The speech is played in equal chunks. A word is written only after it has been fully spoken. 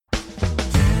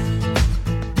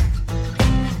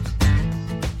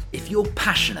you're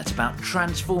passionate about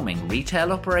transforming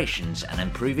retail operations and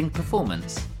improving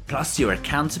performance, plus you're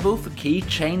accountable for key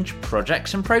change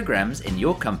projects and programs in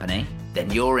your company, then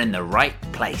you're in the right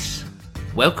place.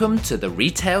 Welcome to the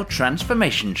Retail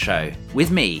Transformation Show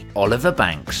with me, Oliver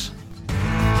Banks.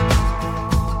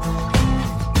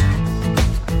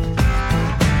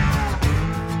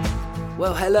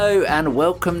 Well, hello and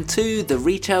welcome to the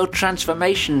Retail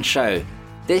Transformation Show.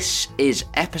 This is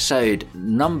episode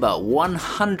number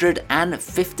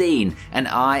 115, and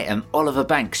I am Oliver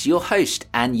Banks, your host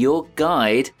and your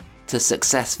guide to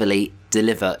successfully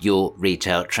deliver your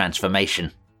retail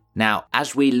transformation. Now,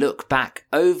 as we look back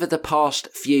over the past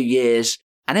few years,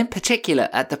 and in particular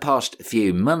at the past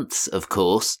few months, of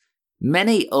course,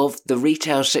 many of the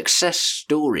retail success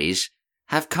stories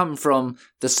have come from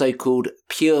the so-called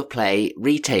pure play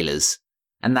retailers.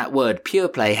 And that word pure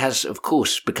play has, of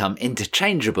course, become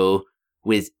interchangeable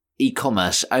with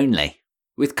e-commerce only.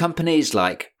 With companies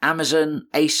like Amazon,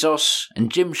 ASOS,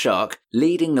 and Gymshark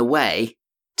leading the way,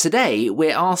 today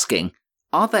we're asking,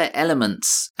 are there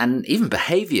elements and even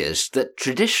behaviours that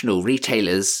traditional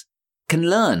retailers can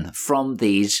learn from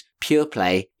these pure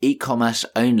play e-commerce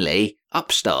only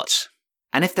upstarts?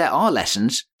 And if there are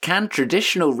lessons, can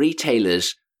traditional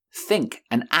retailers think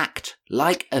and act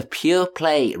like a pure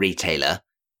play retailer?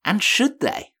 And should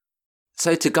they?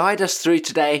 So to guide us through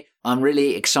today, I'm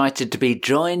really excited to be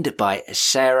joined by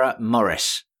Sarah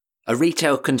Morris, a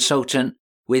retail consultant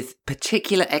with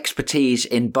particular expertise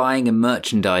in buying and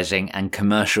merchandising and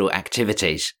commercial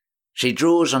activities. She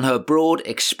draws on her broad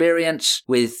experience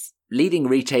with leading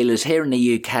retailers here in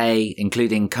the UK,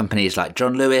 including companies like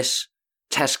John Lewis,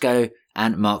 Tesco,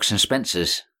 and Marks and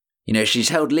Spencer's. You know, she's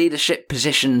held leadership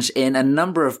positions in a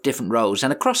number of different roles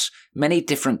and across many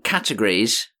different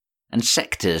categories and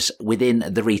sectors within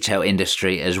the retail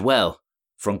industry as well,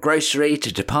 from grocery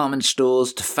to department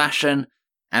stores to fashion,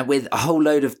 and with a whole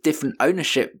load of different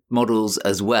ownership models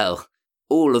as well.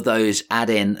 All of those add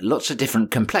in lots of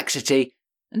different complexity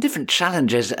and different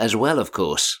challenges as well, of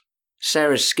course.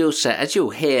 Sarah's skill set, as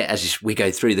you'll hear as we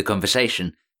go through the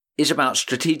conversation, is about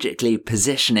strategically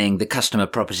positioning the customer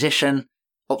proposition,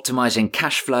 optimizing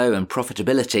cash flow and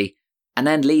profitability, and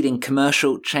then leading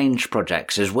commercial change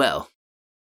projects as well.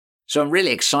 So I'm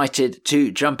really excited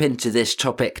to jump into this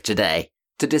topic today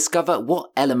to discover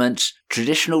what elements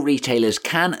traditional retailers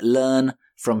can learn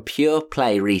from pure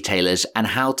play retailers and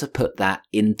how to put that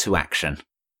into action.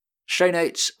 Show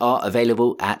notes are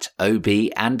available at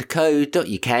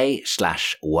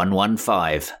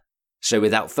obandco.uk/115. So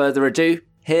without further ado,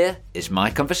 here is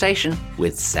my conversation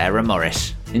with Sarah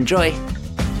Morris. Enjoy.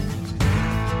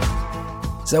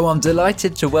 So I'm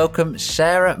delighted to welcome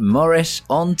Sarah Morris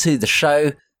onto the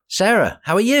show. Sarah,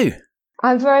 how are you?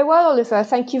 I'm very well, Oliver.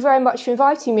 Thank you very much for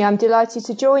inviting me. I'm delighted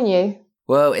to join you.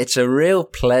 Well, it's a real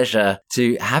pleasure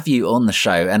to have you on the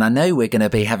show, and I know we're going to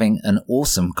be having an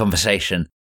awesome conversation.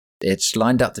 It's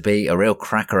lined up to be a real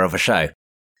cracker of a show.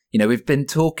 You know, we've been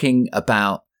talking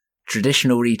about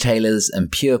traditional retailers and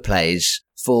pure plays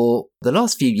for the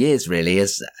last few years, really,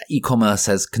 as e-commerce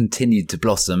has continued to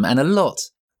blossom, and a lot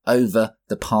over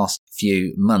the past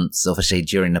few months, obviously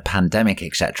during the pandemic,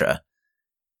 etc.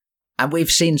 And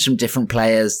we've seen some different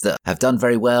players that have done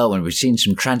very well, and we've seen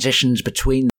some transitions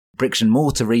between bricks and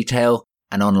mortar retail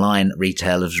and online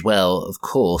retail as well, of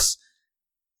course.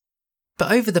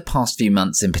 But over the past few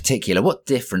months in particular, what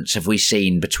difference have we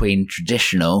seen between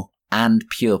traditional and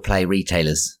pure play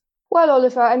retailers? Well,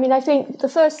 Oliver, I think the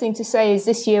first thing to say is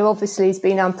this year obviously has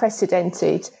been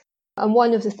unprecedented. And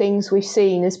one of the things we've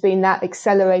seen has been that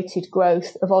accelerated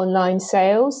growth of online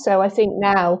sales. So I think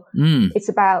now it's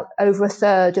about over a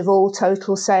third of all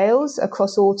total sales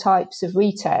across all types of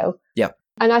retail. Yep.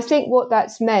 And I think what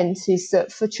that's meant is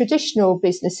that for traditional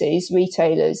businesses,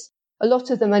 retailers, a lot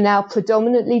of them are now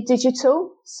predominantly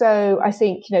digital. So I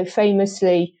think,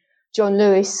 famously, John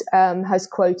Lewis has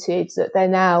quoted that they're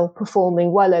now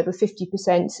performing well over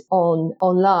 50%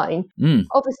 online.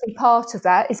 Obviously, part of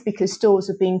that is because stores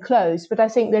are being closed, but I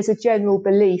think there's a general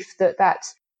belief that that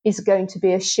is going to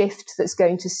be a shift that's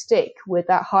going to stick with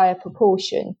that higher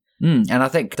proportion. And I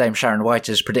think Dame Sharon White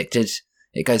has predicted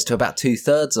it goes to about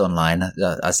 2/3 online,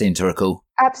 I seem to recall.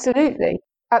 Absolutely.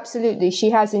 She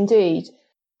has indeed.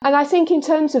 And I think in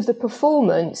terms of the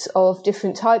performance of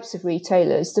different types of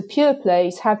retailers, the pure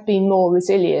plays have been more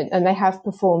resilient and they have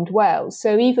performed well.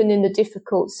 So even in the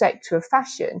difficult sector of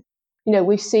fashion,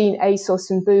 we've seen ASOS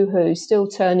and Boohoo still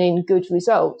turn in good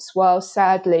results, while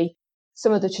sadly,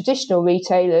 some of the traditional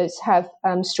retailers have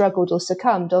struggled or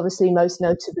succumbed, obviously most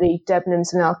notably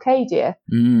Debenhams and Arcadia.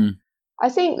 I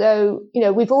think, though,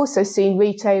 we've also seen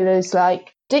retailers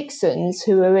like Dixons,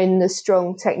 who are in the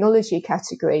strong technology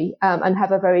category and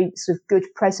have a very sort of good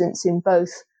presence in both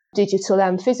digital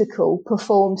and physical,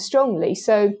 perform strongly.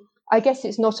 So I guess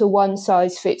it's not a one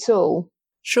size fits all.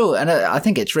 Sure. And I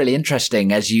think it's really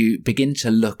interesting as you begin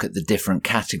to look at the different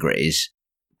categories.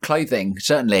 Clothing,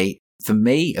 certainly for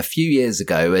me, a few years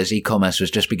ago, as e-commerce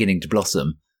was just beginning to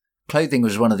blossom, clothing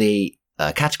was one of the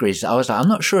categories I was like, I'm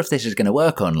not sure if this is going to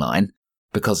work online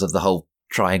because of the whole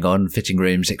trying on, fitting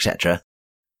rooms, etc.,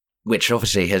 which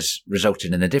obviously has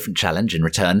resulted in a different challenge in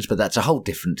returns, but that's a whole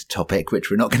different topic, which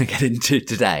we're not going to get into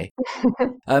today.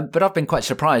 But I've been quite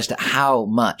surprised at how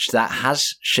much that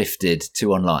has shifted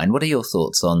to online. What are your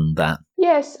thoughts on that?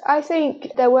 Yes, I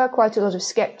think there were quite a lot of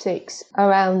skeptics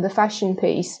around the fashion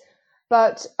piece,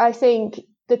 but I think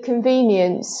the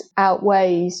convenience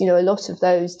outweighs, a lot of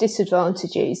those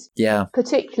disadvantages. Yeah.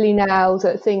 Particularly now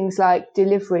that things like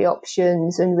delivery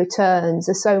options and returns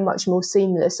are so much more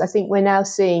seamless. I think we're now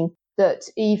seeing that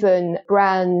even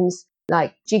brands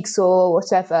like Jigsaw or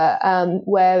whatever,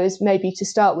 whereas maybe to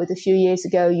start with a few years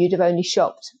ago, you'd have only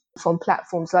shopped from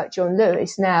platforms like John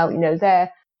Lewis. Now, their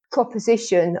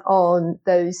proposition on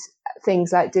those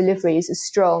things like delivery is as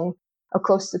strong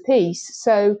across the piece.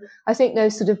 So I think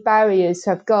those sort of barriers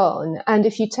have gone. And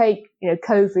if you take,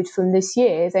 COVID from this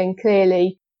year, then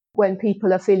clearly when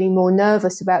people are feeling more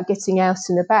nervous about getting out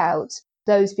and about,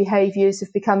 those behaviours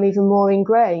have become even more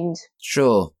ingrained.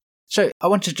 Sure. So I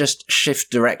want to just shift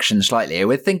direction slightly.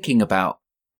 We're thinking about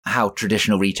how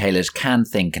traditional retailers can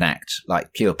think and act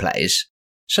like pure plays.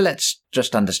 So let's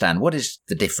just understand, what is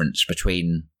the difference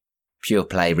between pure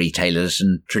play retailers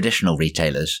and traditional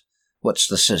retailers? What's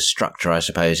the sort of structure, I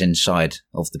suppose, inside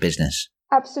of the business?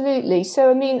 Absolutely.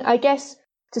 So, I guess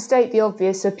to state the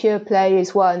obvious, a pure play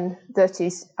is one that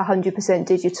is 100%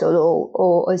 digital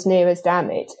or as near as damn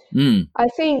it. I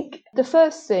think the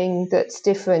first thing that's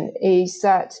different is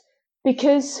that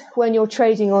because when you're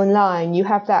trading online, you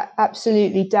have that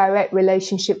absolutely direct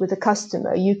relationship with the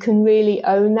customer. You can really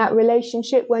own that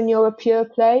relationship when you're a pure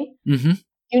play. Mm-hmm.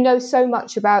 You know so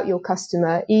much about your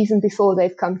customer, even before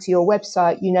they've come to your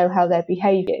website, you know how they're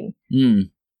behaving.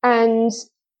 And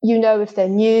you know if they're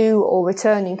new or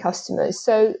returning customers.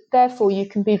 So therefore, you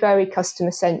can be very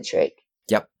customer centric.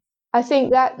 Yep. I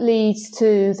think that leads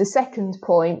to the second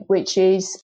point, which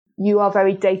is you are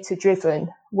very data driven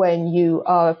when you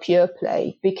are a pure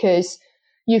play, because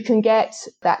you can get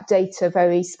that data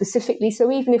very specifically.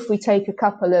 So even if we take a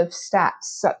couple of stats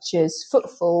such as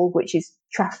footfall, which is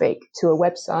traffic to a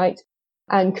website,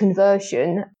 and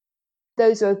conversion,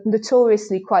 those are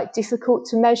notoriously quite difficult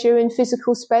to measure in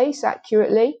physical space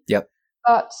accurately. Yep.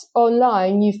 But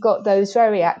online, you've got those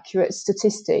very accurate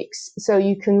statistics, so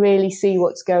you can really see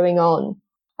what's going on.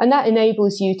 And that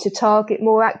enables you to target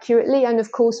more accurately and,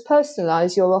 of course,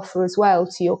 personalize your offer as well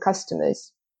to your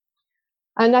customers.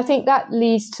 And I think that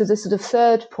leads to the sort of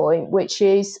third point, which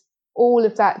is all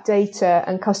of that data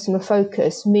and customer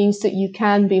focus means that you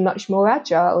can be much more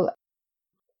agile.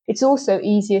 It's also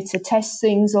easier to test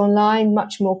things online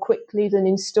much more quickly than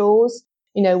in stores,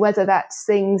 whether that's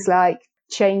things like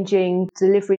changing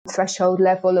delivery threshold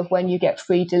level of when you get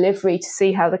free delivery to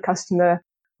see how the customer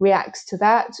reacts to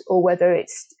that, or whether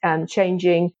it's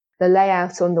changing the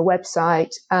layout on the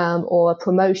website or a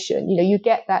promotion. You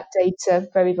get that data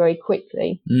very, very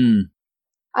quickly.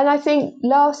 And I think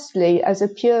lastly, as a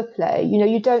pure play,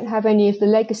 you don't have any of the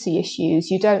legacy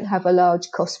issues. You don't have a large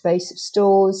cost base of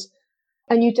stores,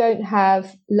 and you don't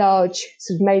have large,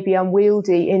 sort of maybe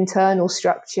unwieldy internal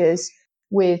structures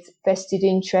with vested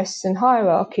interests and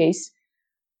hierarchies.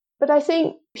 But I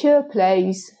think pure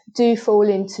plays do fall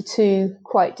into two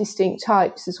quite distinct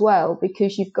types as well,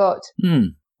 because you've got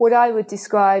what I would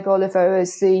describe, Oliver,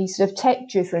 as the sort of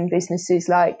tech-driven businesses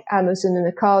like Amazon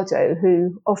and Ocado,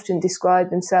 who often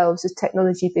describe themselves as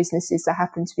technology businesses that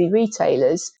happen to be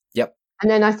retailers. Yep.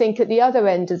 And then I think at the other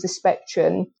end of the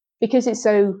spectrum, because it's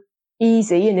so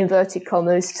easy, in inverted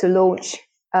commas, to launch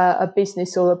a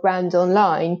business or a brand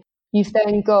online, you've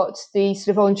then got the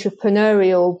sort of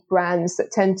entrepreneurial brands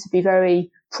that tend to be very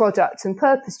product and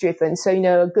purpose-driven. So,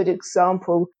 a good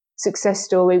example, success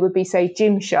story would be, say,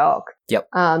 Gymshark, yep.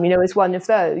 As one of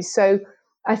those. So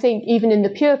I think even in the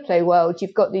pure play world,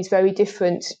 you've got these very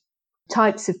different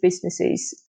types of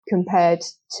businesses compared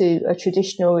to a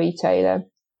traditional retailer.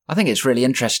 I think it's really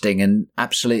interesting, and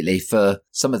absolutely for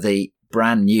some of the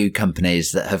brand new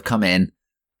companies that have come in,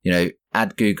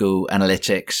 add Google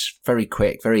Analytics, very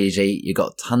quick, very easy. You've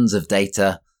got tons of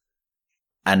data.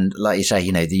 And like you say,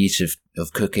 the use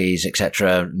of cookies,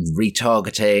 etc.,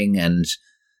 retargeting and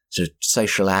sort of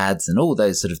social ads and all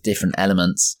those sort of different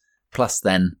elements plus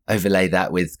then overlay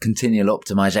that with continual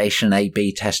optimization,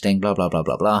 A/B testing, blah, blah, blah,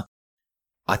 blah, blah.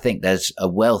 I think there's a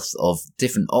wealth of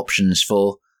different options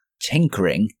for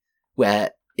tinkering,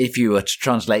 where if you were to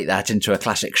translate that into a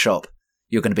classic shop,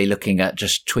 you're going to be looking at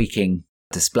just tweaking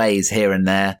displays here and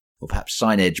there, or perhaps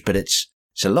signage, but it's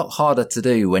a lot harder to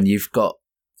do when you've got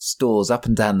stores up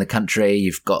and down the country.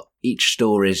 You've got each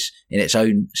store is in its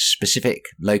own specific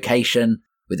location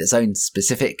with its own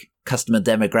specific customer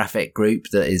demographic group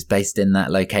that is based in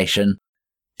that location.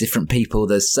 Different people.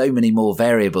 There's so many more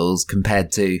variables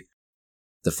compared to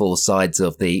the four sides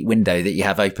of the window that you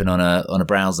have open on a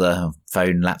browser,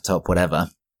 phone, laptop, whatever.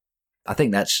 I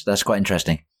think that's quite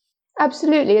interesting.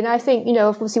 Absolutely. And I think,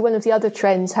 obviously one of the other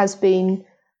trends has been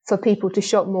for people to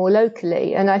shop more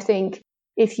locally. And I think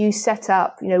if you set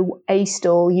up, a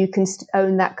store, you can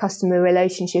own that customer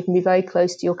relationship and be very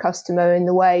close to your customer in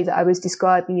the way that I was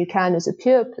describing you can as a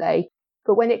pure play.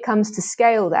 But when it comes to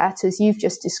scale that, as you've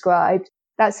just described,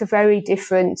 that's a very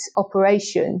different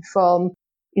operation from,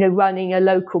 running a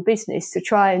local business. To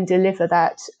try and deliver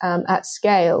that at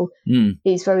scale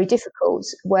is very difficult.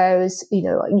 Whereas,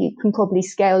 you can probably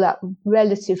scale up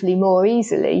relatively more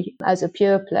easily as a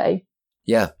pure play.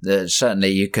 Yeah, certainly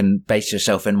you can base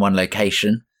yourself in one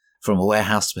location from a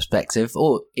warehouse perspective,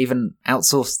 or even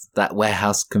outsource that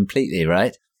warehouse completely,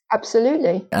 right?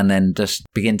 Absolutely. And then just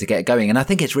begin to get going. And I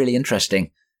think it's really interesting,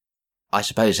 I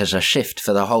suppose, as a shift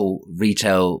for the whole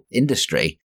retail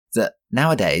industry, that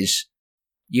nowadays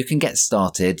you can get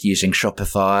started using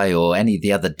Shopify or any of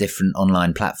the other different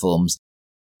online platforms.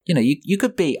 You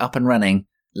could be up and running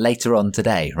later on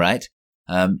today, right?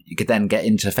 You could then get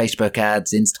into Facebook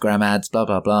ads, Instagram ads, blah,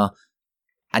 blah, blah.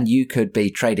 And you could be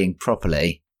trading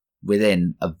properly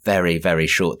within a very, very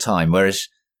short time. Whereas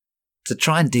to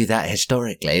try and do that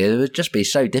historically, it would just be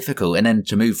so difficult. And then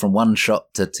to move from one shop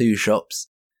to two shops,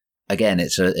 again,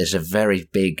 it's a very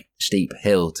big, steep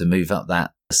hill to move up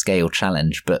that scale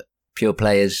challenge. But pure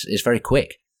play is very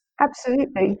quick.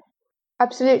 Absolutely.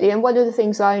 Absolutely. And one of the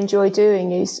things I enjoy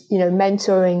doing is,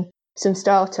 mentoring some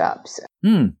startups.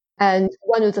 And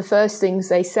one of the first things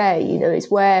they say, is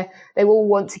where they all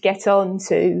want to get on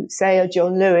to, say, a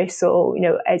John Lewis or,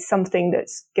 as something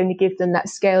that's going to give them that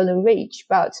scale and reach.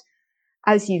 But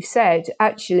as you've said,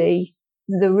 actually,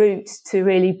 the route to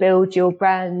really build your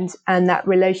brand and that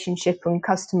relationship and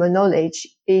customer knowledge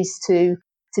is to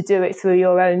do it through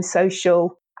your own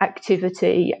social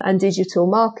activity and digital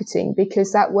marketing,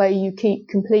 because that way you keep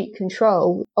complete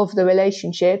control of the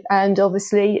relationship, and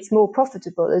obviously it's more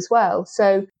profitable as well.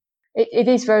 So it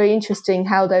is very interesting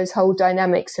how those whole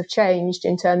dynamics have changed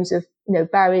in terms of,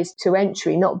 barriers to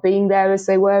entry not being there as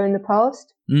they were in the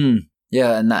past.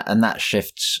 Yeah, and that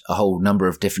shifts a whole number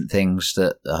of different things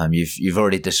that you've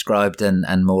already described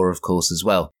and more, of course, as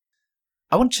well.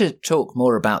 I want to talk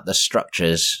more about the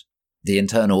structures, the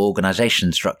internal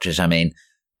organization structures,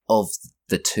 of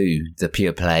the two, the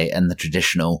pure play and the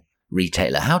traditional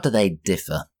retailer. How do they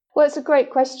differ? Well, it's a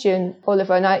great question,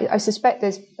 Oliver, and I suspect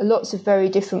there's lots of very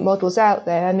different models out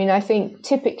there. I think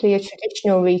typically a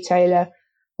traditional retailer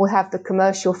will have the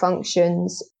commercial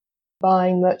functions,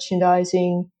 buying,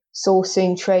 merchandising,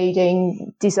 sourcing,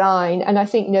 trading, design, and I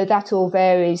think that all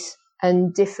varies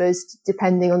and differs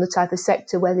depending on the type of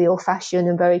sector, whether you're fashion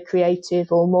and very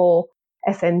creative or more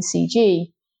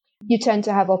FMCG. You tend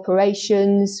to have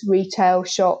operations, retail,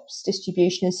 shops,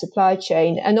 distribution and supply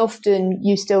chain, and often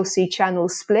you still see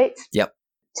channels split. Yep.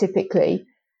 Typically.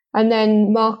 And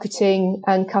then marketing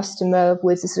and customer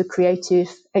with the sort of creative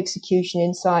execution,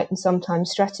 insight, and sometimes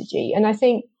strategy. And I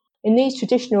think in these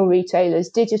traditional retailers,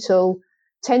 digital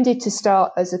tended to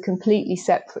start as a completely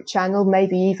separate channel,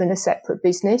 maybe even a separate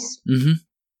business. Mm-hmm.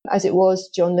 As it was,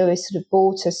 John Lewis sort of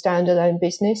bought a standalone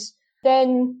business.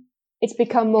 Then it's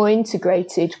become more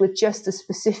integrated with just the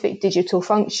specific digital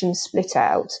functions split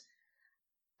out.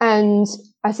 And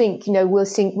I think, we're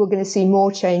going to see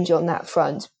more change on that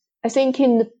front. I think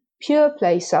in the pure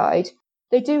play side,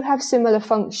 they do have similar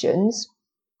functions,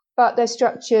 but their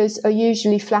structures are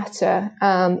usually flatter,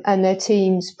 and their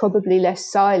teams probably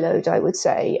less siloed, I would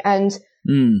say. And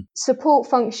support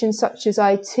functions such as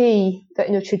IT that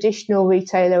in a traditional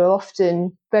retailer are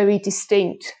often very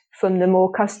distinct from the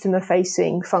more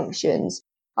customer-facing functions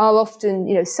are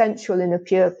often, central in a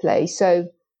pure play. So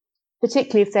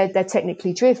particularly if they're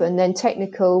technically driven, then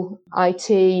technical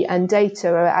IT and data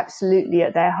are absolutely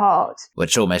at their heart. Well,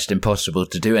 it's almost impossible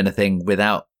to do anything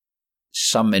without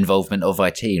some involvement of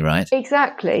IT, right?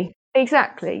 Exactly.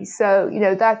 So,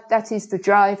 that is the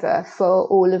driver for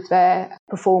all of their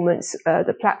performance,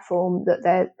 the platform that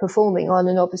they're performing on,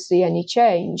 and obviously any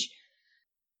change.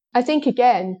 I think,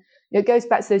 again, it goes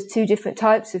back to those two different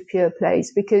types of pure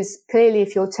plays, because clearly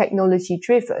if you're technology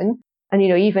driven, and,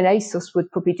 even ASOS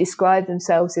would probably describe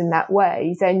themselves in that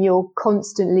way, then you're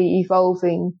constantly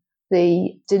evolving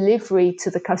the delivery to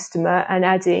the customer and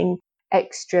adding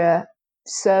extra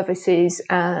services,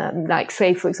 like,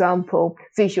 say, for example,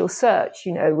 visual search,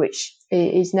 which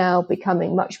is now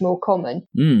becoming much more common.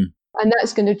 And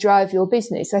that's going to drive your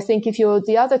business. I think if you're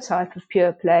the other type of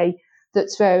pure play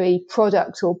that's very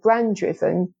product or brand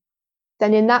driven,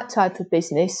 then in that type of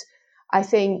business, I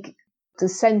think the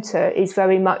center is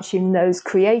very much in those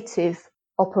creative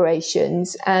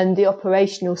operations, and the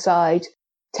operational side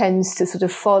tends to sort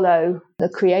of follow the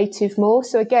creative more.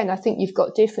 So again, I think you've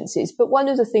got differences. But one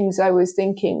of the things I was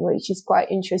thinking, which is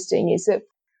quite interesting, is that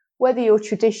whether you're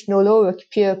traditional or a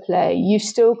pure play, you've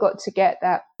still got to get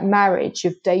that marriage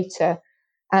of data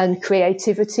and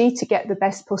creativity to get the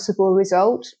best possible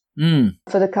result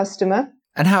for the customer.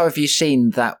 And how have you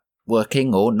seen that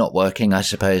working or not working, I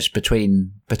suppose,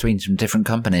 between some different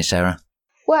companies, Sarah?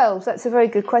 Well, that's a very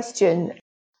good question.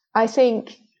 I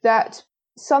think that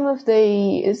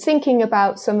thinking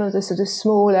about some of the sort of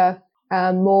smaller,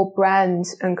 more brand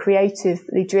and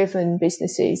creatively driven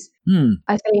businesses,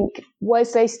 I think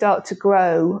as they start to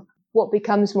grow, what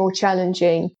becomes more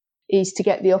challenging is to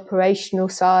get the operational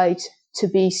side to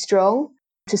be strong,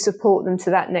 to support them to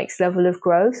that next level of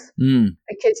growth.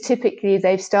 Because typically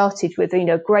they've started with,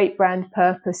 great brand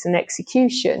purpose and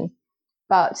execution,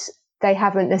 but they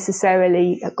haven't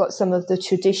necessarily got some of the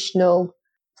traditional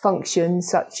functions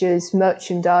such as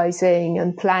merchandising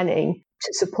and planning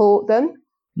to support them.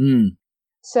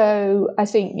 So I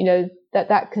think,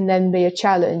 that can then be a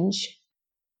challenge.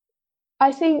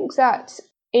 I think that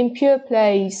in pure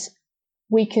plays,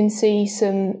 we can see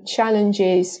some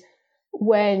challenges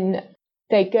when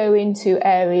they go into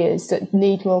areas that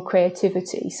need more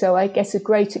creativity. So I guess a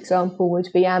great example would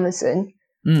be Amazon.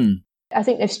 I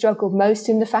think they've struggled most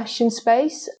in the fashion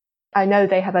space. I know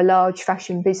they have a large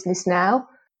fashion business now,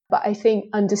 but I think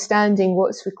understanding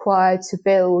what's required to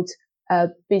build a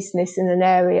business in an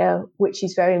area which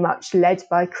is very much led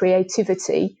by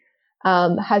creativity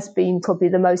has been probably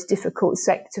the most difficult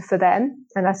sector for them.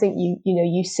 And I think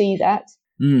you see that.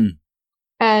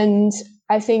 And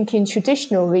I think in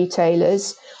traditional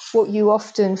retailers, what you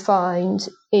often find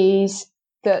is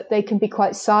that they can be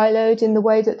quite siloed in the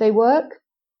way that they work.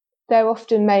 They're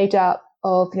often made up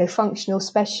of functional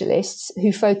specialists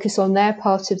who focus on their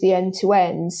part of the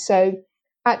end-to-end. So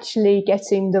actually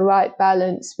getting the right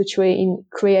balance between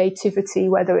creativity,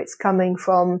 whether it's coming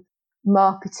from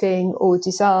marketing or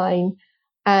design,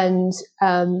 and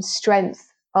strength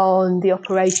on the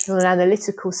operational and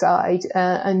analytical side,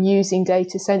 and using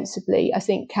data sensibly, I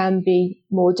think can be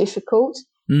more difficult.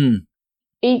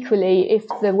 Equally, if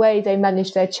the way they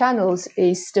manage their channels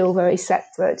is still very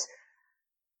separate,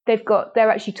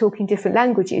 they're actually talking different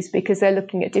languages because they're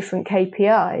looking at different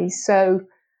KPIs. So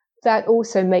that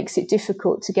also makes it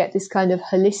difficult to get this kind of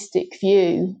holistic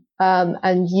view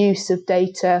and use of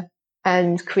data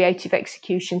and creative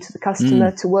execution to the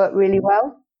customer to work really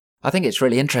well. I think it's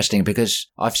really interesting because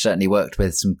I've certainly worked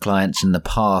with some clients in the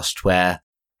past where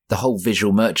the whole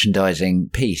visual merchandising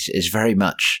piece is very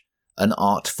much an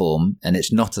art form, and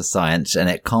it's not a science, and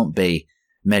it can't be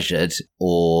measured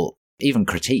or even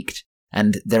critiqued.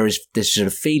 And there is this sort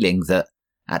of feeling that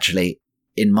actually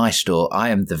in my store, I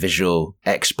am the visual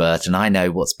expert and I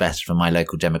know what's best for my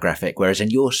local demographic. Whereas in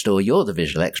your store, you're the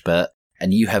visual expert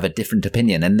and you have a different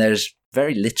opinion. And there's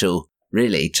very little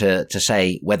really to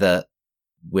say whether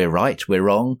we're right, we're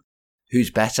wrong,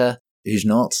 who's better, who's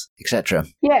not, etc.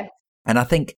 Yeah. And I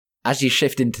think as you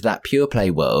shift into that pure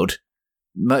play world,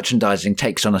 merchandising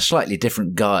takes on a slightly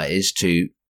different guise to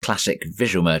classic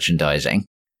visual merchandising.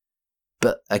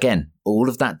 But again, all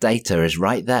of that data is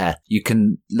right there. You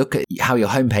can look at how your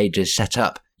homepage is set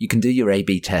up. You can do your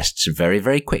A/B tests very,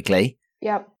 very quickly.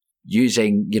 Yep.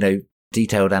 Using,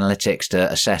 detailed analytics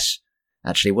to assess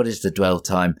actually what is the dwell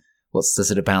time, what's the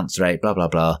sort of bounce rate, blah, blah,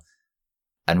 blah,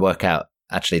 and work out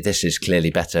actually this is clearly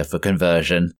better for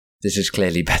conversion. This is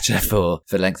clearly better for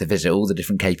length of visit, all the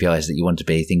different KPIs that you want to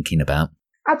be thinking about.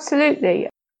 Absolutely.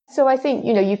 So I think,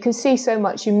 you can see so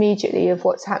much immediately of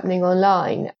what's happening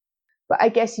online. But I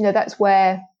guess, that's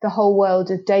where the whole world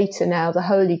of data now, the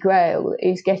holy grail,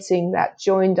 is getting that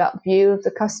joined up view of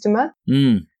the customer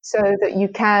so that you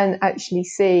can actually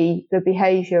see the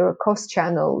behavior across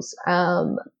channels,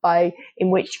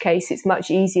 in which case it's much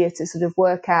easier to sort of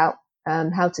work out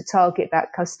how to target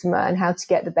that customer and how to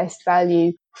get the best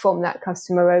value from that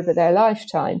customer over their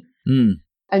lifetime.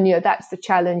 And, that's the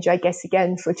challenge, I guess,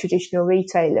 again, for a traditional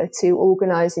retailer to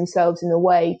organize themselves in a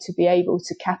way to be able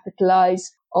to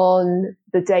capitalize on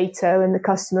the data and the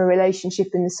customer relationship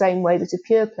in the same way that a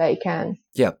pure play can.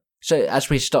 Yeah. So as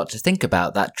we start to think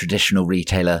about that traditional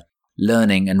retailer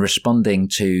learning and responding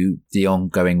to the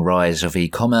ongoing rise of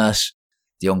e-commerce,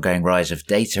 the ongoing rise of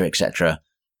data, etc.,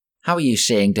 how are you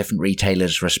seeing different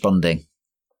retailers responding?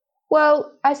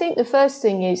 Well, I think the first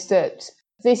thing is that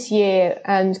this year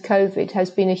and COVID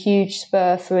has been a huge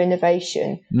spur for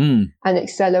innovation and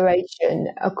acceleration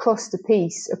across the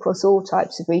piece, across all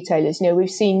types of retailers. We've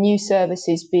seen new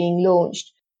services being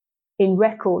launched in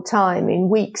record time, in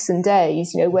weeks and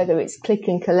days, whether it's click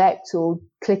and collect or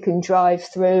click and drive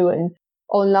through, and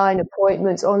online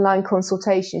appointments, online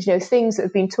consultations, things that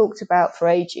have been talked about for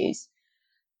ages.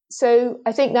 So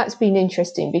I think that's been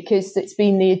interesting because it's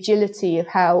been the agility of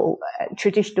how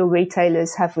traditional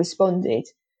retailers have responded.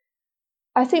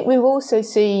 I think we've also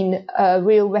seen a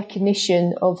real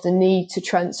recognition of the need to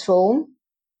transform.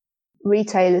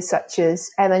 Retailers such as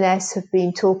M&S have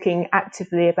been talking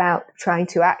actively about trying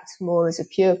to act more as a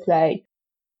pure play.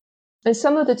 And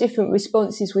some of the different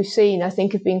responses we've seen, I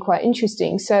think, have been quite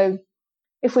interesting. So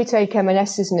if we take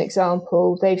M&S as an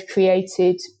example, they've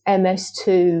created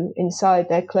MS2 inside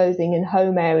their clothing and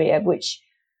home area, which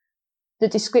the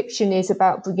description is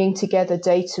about bringing together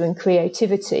data and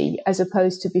creativity, as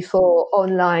opposed to before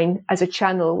online as a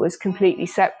channel was completely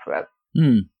separate.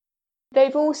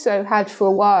 They've also had for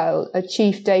a while a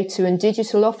chief data and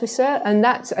digital officer, and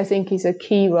that, I think, is a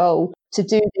key role to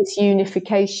do this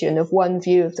unification of one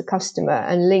view of the customer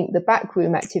and link the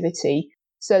backroom activity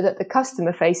so that the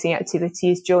customer-facing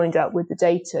activity is joined up with the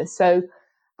data. So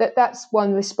that's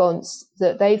one response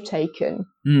that they've taken.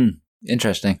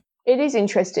 Interesting. It is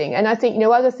interesting. And I think,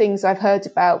 other things I've heard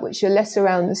about, which are less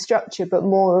around the structure, but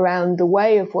more around the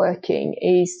way of working,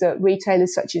 is that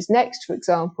retailers such as Next, for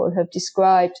example, have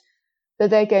described that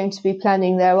they're going to be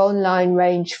planning their online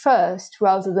range first,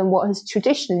 rather than what has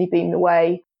traditionally been the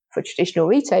way for traditional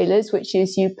retailers, which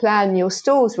is you plan your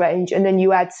stores range and then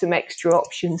you add some extra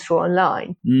options for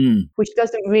online, which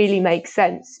doesn't really make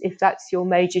sense if that's your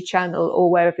major channel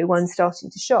or where everyone's starting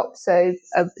to shop. So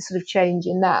a sort of change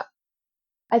in that.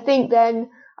 I think then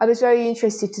I was very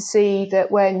interested to see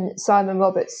that when Simon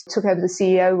Roberts took over the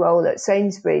CEO role at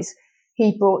Sainsbury's,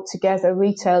 he brought together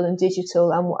retail and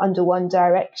digital under one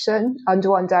director.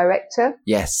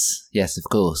 Yes, of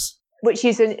course. Which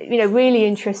is a really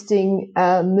interesting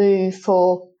move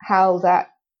for how that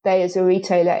they as a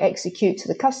retailer execute to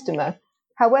the customer.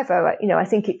 However, I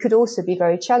think it could also be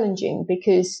very challenging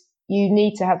because you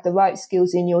need to have the right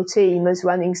skills in your team, as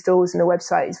running stores and a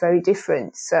website is very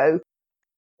different. So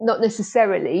not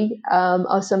necessarily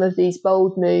are some of these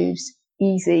bold moves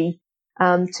easy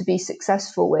to be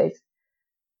successful with.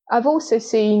 I've also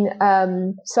seen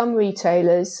some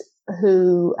retailers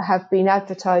who have been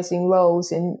advertising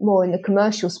roles more in the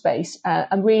commercial space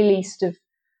and really sort of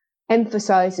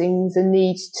emphasizing the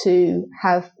need to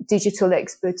have digital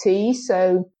expertise.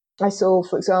 So I saw,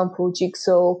 for example,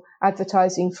 Jigsaw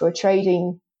advertising for a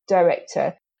trading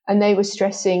director, and they were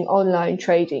stressing online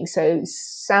trading. So it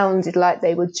sounded like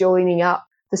they were joining up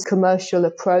this commercial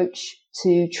approach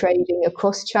to trading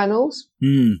across channels.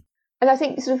 And I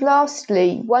think sort of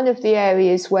lastly, one of the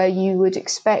areas where you would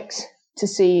expect to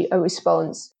see a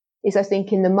response is, I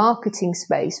think, in the marketing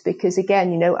space, because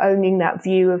again, owning that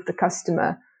view of the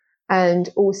customer, and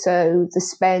also the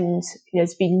spend,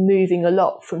 has been moving a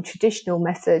lot from traditional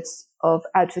methods of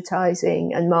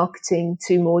advertising and marketing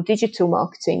to more digital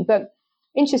marketing. But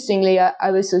interestingly,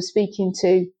 I was sort of speaking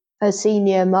to a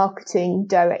senior marketing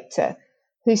director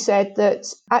who said that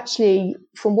actually,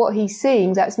 from what he's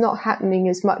seeing, that's not happening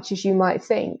as much as you might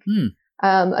think.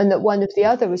 And that one of the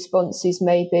other responses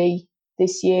maybe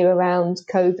this year around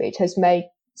COVID has made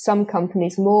some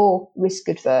companies more risk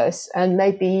adverse and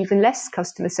maybe even less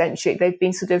customer centric. They've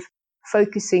been sort of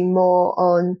focusing more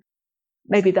on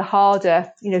maybe the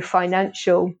harder,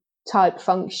 financial type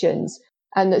functions,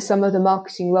 and that some of the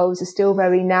marketing roles are still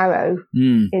very narrow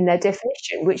in their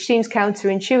definition, which seems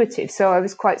counterintuitive. So I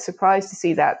was quite surprised to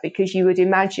see that, because you would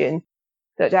imagine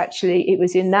that actually it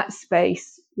was in that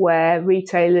space where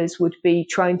retailers would be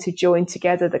trying to join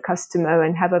together the customer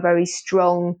and have a very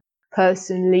strong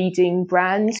person leading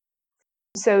brand.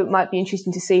 So it might be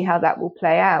interesting to see how that will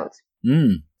play out.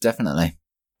 Definitely.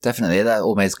 That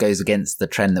almost goes against the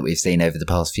trend that we've seen over the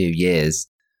past few years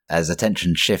as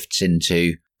attention shifts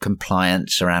into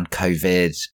compliance around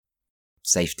COVID,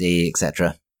 safety,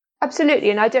 etc. Absolutely.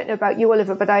 And I don't know about you,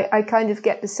 Oliver, but I kind of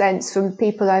get the sense from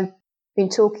people I've been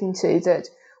talking to that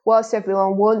whilst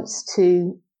everyone wants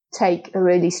to take a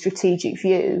really strategic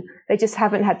view, they just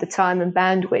haven't had the time and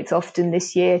bandwidth often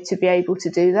this year to be able to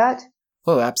do that.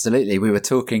 Well, absolutely. We were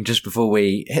talking just before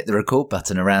we hit the record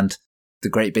button around the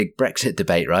great big Brexit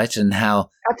debate, right? And how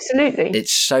absolutely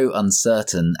it's so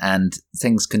uncertain and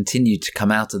things continue to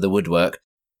come out of the woodwork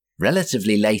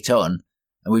relatively late on.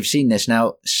 And we've seen this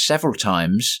now several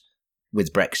times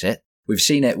with Brexit. We've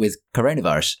seen it with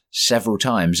coronavirus several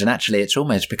times. And actually, it's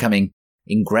almost becoming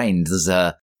ingrained. There's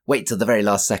a wait till the very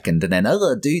last second and then,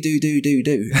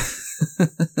 do.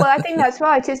 Well, I think that's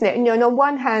right, isn't it? And on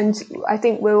one hand, I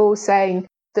think we're all saying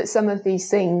that some of these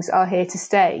things are here to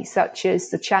stay, such as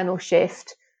the channel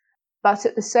shift. But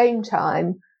at the same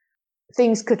time,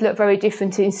 things could look very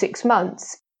different in 6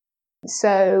 months.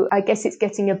 So I guess it's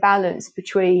getting a balance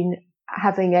between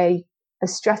having a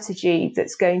strategy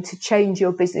that's going to change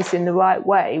your business in the right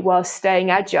way while staying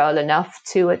agile enough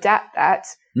to adapt that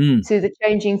to the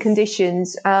changing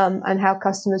conditions and how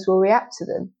customers will react to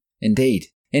them. Indeed.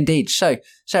 So,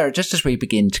 Sarah, just as we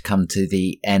begin to come to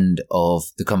the end of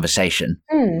the conversation,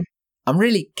 I'm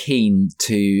really keen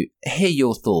to hear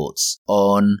your thoughts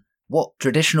on what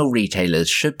traditional retailers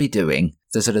should be doing,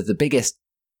 the biggest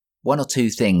one or two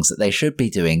things that they should be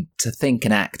doing to think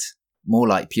and act more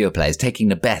like pure players, taking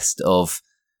the best of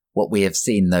what we have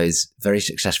seen those very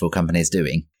successful companies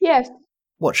doing. Yes.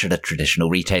 What should a traditional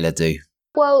retailer do?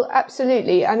 Well,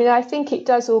 absolutely. I mean, I think it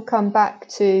does all come back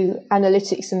to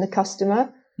analytics and the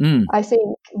customer. I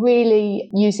think really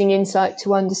using insight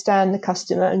to understand the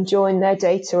customer and join their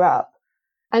data up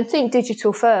and think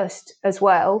digital first as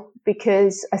well,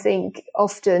 because I think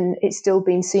often it's still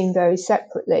been seen very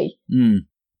separately. And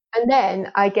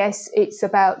then I guess it's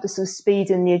about the sort of speed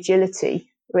and the agility,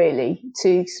 really,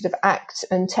 to sort of act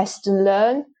and test and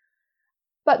learn.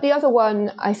 But the other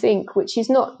one, I think, which is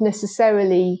not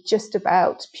necessarily just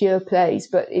about pure plays,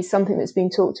 but is something that's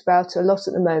been talked about a lot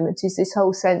at the moment, is this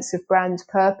whole sense of brand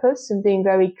purpose and being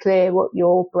very clear what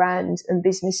your brand and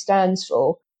business stands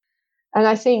for. And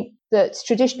I think that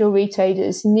traditional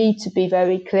retailers need to be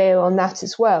very clear on that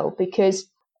as well, because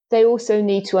they also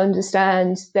need to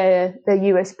understand their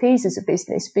USPs as a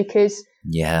business, because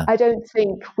I don't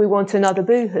think we want another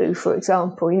Boohoo, for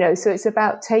example, so it's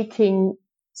about taking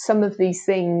some of these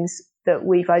things that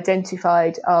we've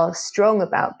identified are strong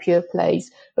about pure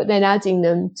plays, but then adding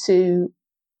them to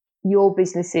your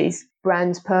business's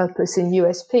brand purpose and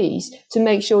USPs to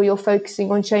make sure you're focusing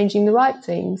on changing the right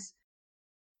things.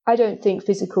 I don't think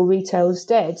physical retail is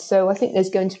dead. So I think there's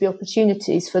going to be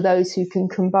opportunities for those who can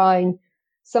combine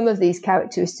some of these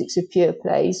characteristics of pure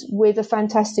plays with a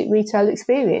fantastic retail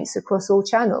experience across all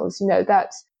channels.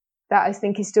 That I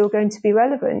think is still going to be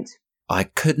relevant. I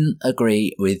couldn't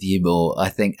agree with you more. I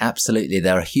think absolutely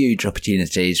there are huge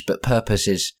opportunities, but purpose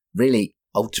is really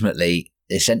ultimately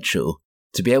essential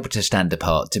to be able to stand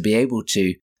apart, to be able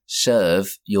to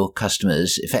serve your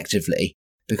customers effectively,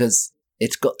 because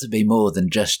it's got to be more than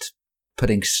just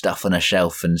putting stuff on a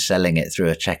shelf and selling it through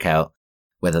a checkout,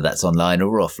 whether that's online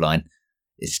or offline.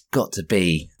 It's got to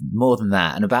be more than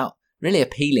that, and about really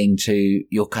appealing to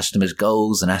your customers'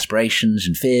 goals and aspirations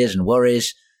and fears and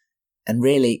worries, and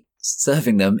really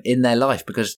serving them in their life,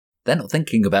 because they're not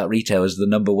thinking about retail as the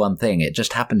number one thing. It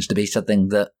just happens to be something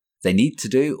that they need to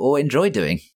do or enjoy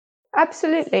doing.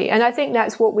 Absolutely. And I think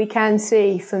that's what we can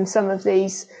see from some of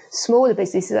these smaller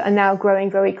businesses that are now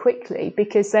growing very quickly,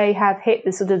 because they have hit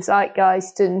the sort of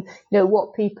zeitgeist and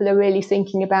what people are really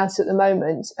thinking about at the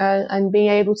moment, and being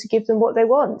able to give them what they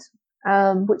want,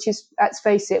 which is, let's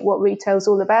face it, what retail's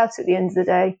all about at the end of the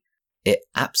day. It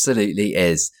absolutely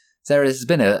is. Sarah, this has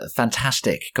been a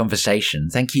fantastic conversation.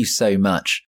 Thank you so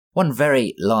much. One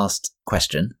very last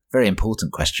question, very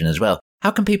important question as well.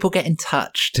 How can people get in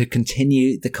touch to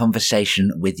continue the conversation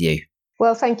with you?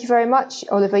 Well, thank you very much,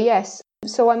 Oliver. Yes.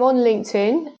 So I'm on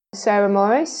LinkedIn, Sarah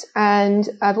Morris, and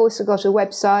I've also got a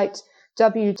website,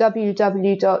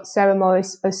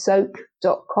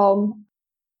 www.sarahmorrisasoke.com,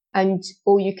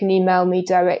 or you can email me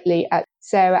directly at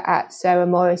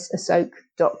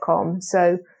sarah@sarahmorrisasoke.com.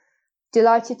 So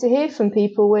delighted to hear from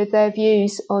people with their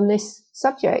views on this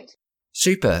subject.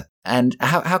 Super. And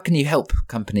how can you help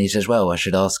companies as well, I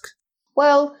should ask?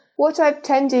 Well, what I've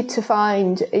tended to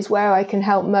find is where I can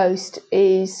help most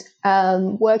is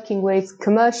working with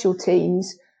commercial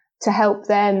teams to help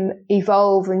them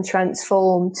evolve and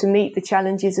transform to meet the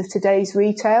challenges of today's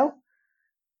retail.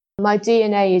 My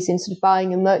DNA is in sort of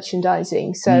buying and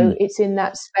merchandising, so it's in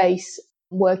that space,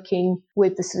 working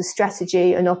with the sort of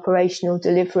strategy and operational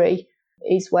delivery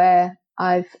is where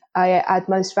I add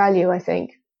most value, I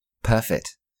think.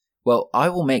 Perfect. Well, I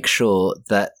will make sure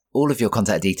that all of your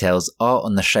contact details are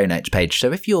on the show notes page.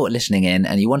 So if you're listening in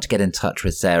and you want to get in touch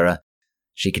with Sarah,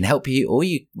 she can help you, or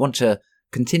you want to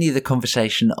continue the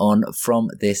conversation on from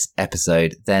this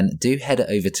episode, then do head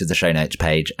over to the show notes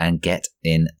page and get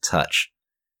in touch.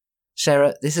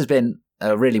 Sarah, this has been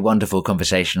a really wonderful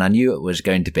conversation. I knew it was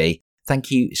going to be.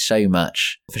 Thank you so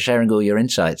much for sharing all your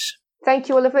insights. Thank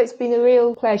you, Oliver. It's been a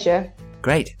real pleasure.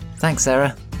 Great. Thanks,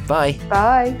 Sarah. Bye.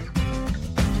 Bye.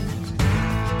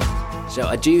 So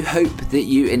I do hope that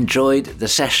you enjoyed the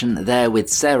session there with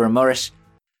Sarah Morris.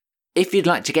 If you'd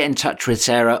like to get in touch with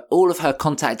Sarah, all of her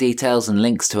contact details and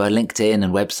links to her LinkedIn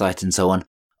and website and so on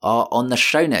are on the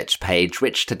show notes page,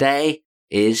 which today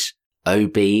is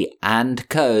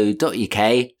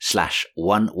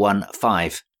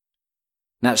obandco.uk/115.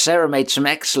 Now, Sarah made some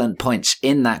excellent points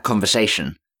in that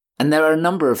conversation, and there are a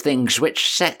number of things which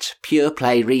set pure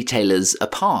play retailers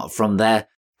apart from their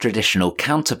traditional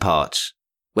counterparts,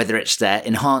 whether it's their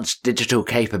enhanced digital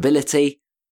capability,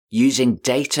 using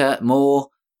data more,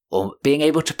 or being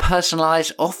able to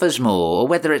personalize offers more, or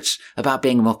whether it's about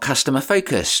being more customer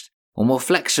focused, or more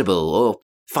flexible, or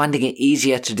finding it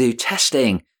easier to do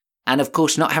testing, and of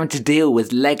course not having to deal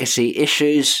with legacy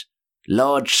issues,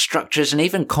 large structures, and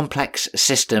even complex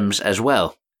systems as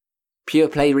well. Pure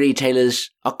play retailers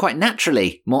are quite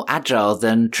naturally more agile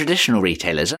than traditional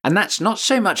retailers, and that's not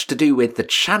so much to do with the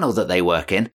channel that they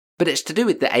work in, but it's to do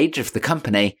with the age of the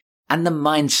company and the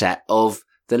mindset of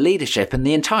the leadership and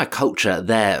the entire culture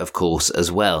there, of course,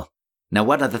 as well. Now,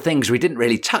 one of the things we didn't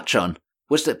really touch on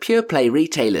was that pure play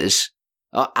retailers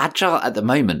are agile at the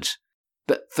moment,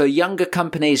 but for younger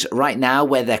companies right now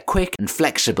where they're quick and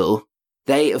flexible,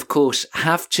 they, of course,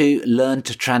 have to learn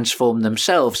to transform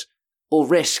themselves or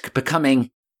risk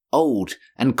becoming old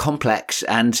and complex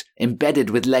and embedded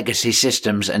with legacy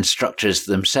systems and structures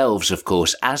themselves, of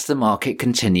course, as the market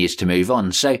continues to move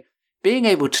on. So being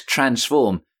able to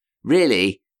transform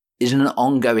really is an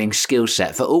ongoing skill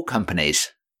set for all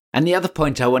companies. And the other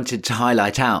point I wanted to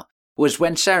highlight out was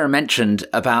when Sarah mentioned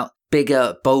about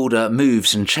bigger, bolder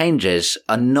moves and changes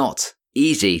are not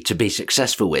easy to be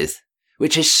successful with,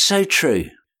 which is so true.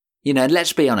 You know,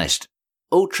 let's be honest,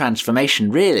 all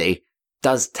transformation really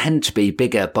does tend to be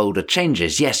bigger, bolder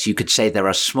changes. Yes, you could say there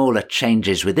are smaller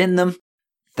changes within them.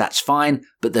 That's fine,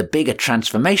 but the bigger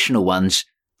transformational ones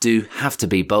do have to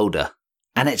be bolder.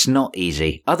 And it's not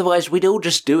easy. Otherwise, we'd all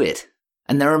just do it.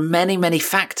 And there are many, many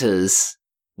factors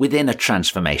within a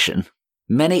transformation,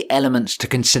 many elements to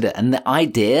consider. And the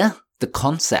idea, the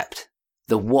concept,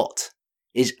 the what,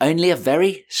 is only a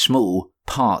very small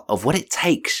part of what it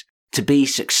takes to be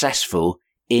successful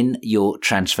in your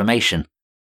transformation.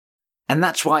 And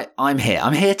that's why I'm here.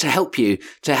 I'm here to help you,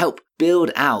 to help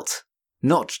build out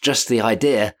not just the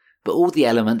idea, but all the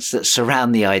elements that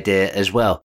surround the idea as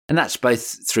well. And that's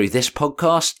both through this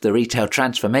podcast, the Retail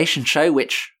Transformation Show,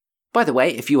 which, by the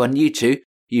way, if you are new to,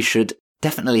 you should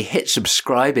definitely hit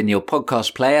subscribe in your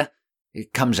podcast player.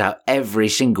 It comes out every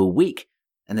single week.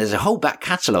 And there's a whole back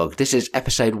catalogue. This is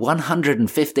episode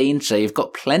 115, so you've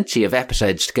got plenty of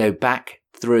episodes to go back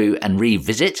through and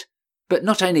revisit. But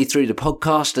not only through the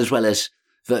podcast, as well as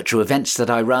virtual events that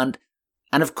I run,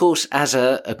 and of course as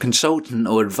a consultant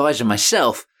or advisor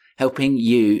myself, helping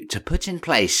you to put in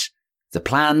place the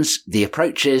plans, the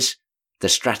approaches, the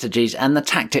strategies, and the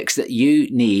tactics that you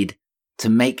need to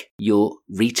make your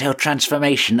retail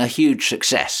transformation a huge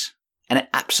success. And it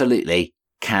absolutely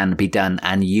can be done,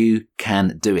 and you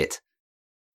can do it.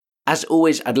 As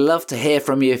always, I'd love to hear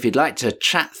from you. If you'd like to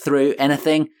chat through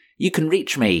anything, you can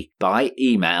reach me by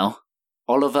email,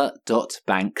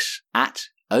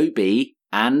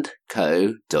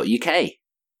 oliver.banks@obandco.uk,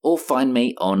 or find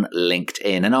me on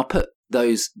LinkedIn, and I'll put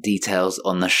those details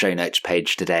on the show notes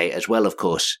page today as well, of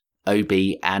course,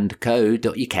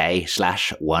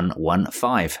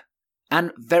 obandco.uk/115.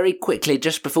 And very quickly,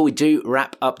 just before we do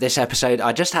wrap up this episode,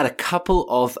 I just had a couple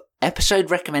of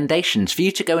episode recommendations for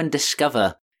you to go and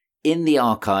discover in the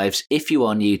archives if you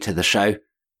are new to the show.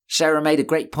 Sarah made a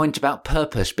great point about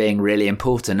purpose being really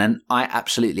important, and I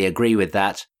absolutely agree with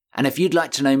that. And if you'd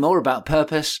like to know more about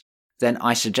purpose, then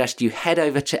I suggest you head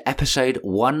over to episode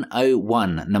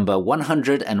 101, number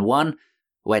 101,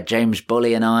 where James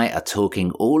Bolly and I are talking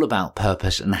all about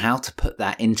purpose and how to put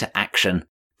that into action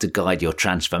to guide your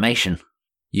transformation.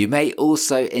 You may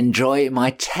also enjoy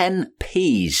my 10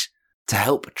 Ps to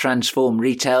help transform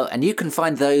retail, and you can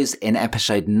find those in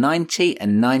episode 90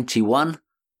 and 91.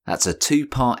 That's a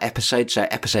 2-part episode, so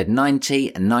episode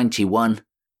 90 and 91.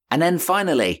 And then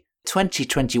finally,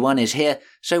 2021 is here,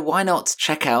 so why not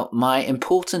check out my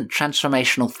important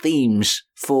transformational themes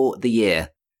for the year?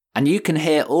 And you can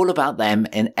hear all about them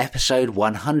in episode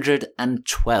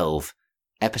 112,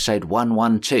 episode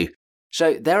 112.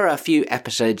 So there are a few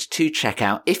episodes to check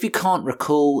out. If you can't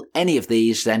recall any of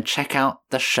these, then check out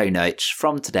the show notes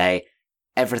from today.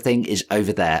 Everything is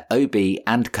over there,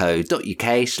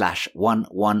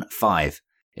 obandco.uk/115.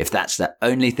 If that's the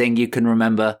only thing you can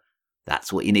remember,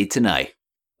 that's what you need to know.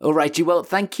 Alrighty, well,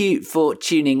 thank you for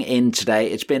tuning in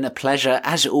today. It's been a pleasure,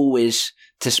 as always,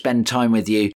 to spend time with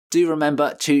you. Do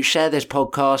remember to share this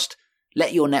podcast,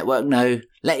 let your network know,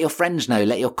 let your friends know,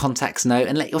 let your contacts know,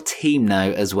 and let your team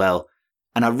know as well.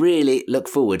 And I really look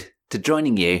forward to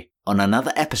joining you on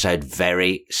another episode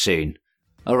very soon.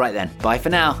 Alright then, bye for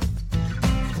now.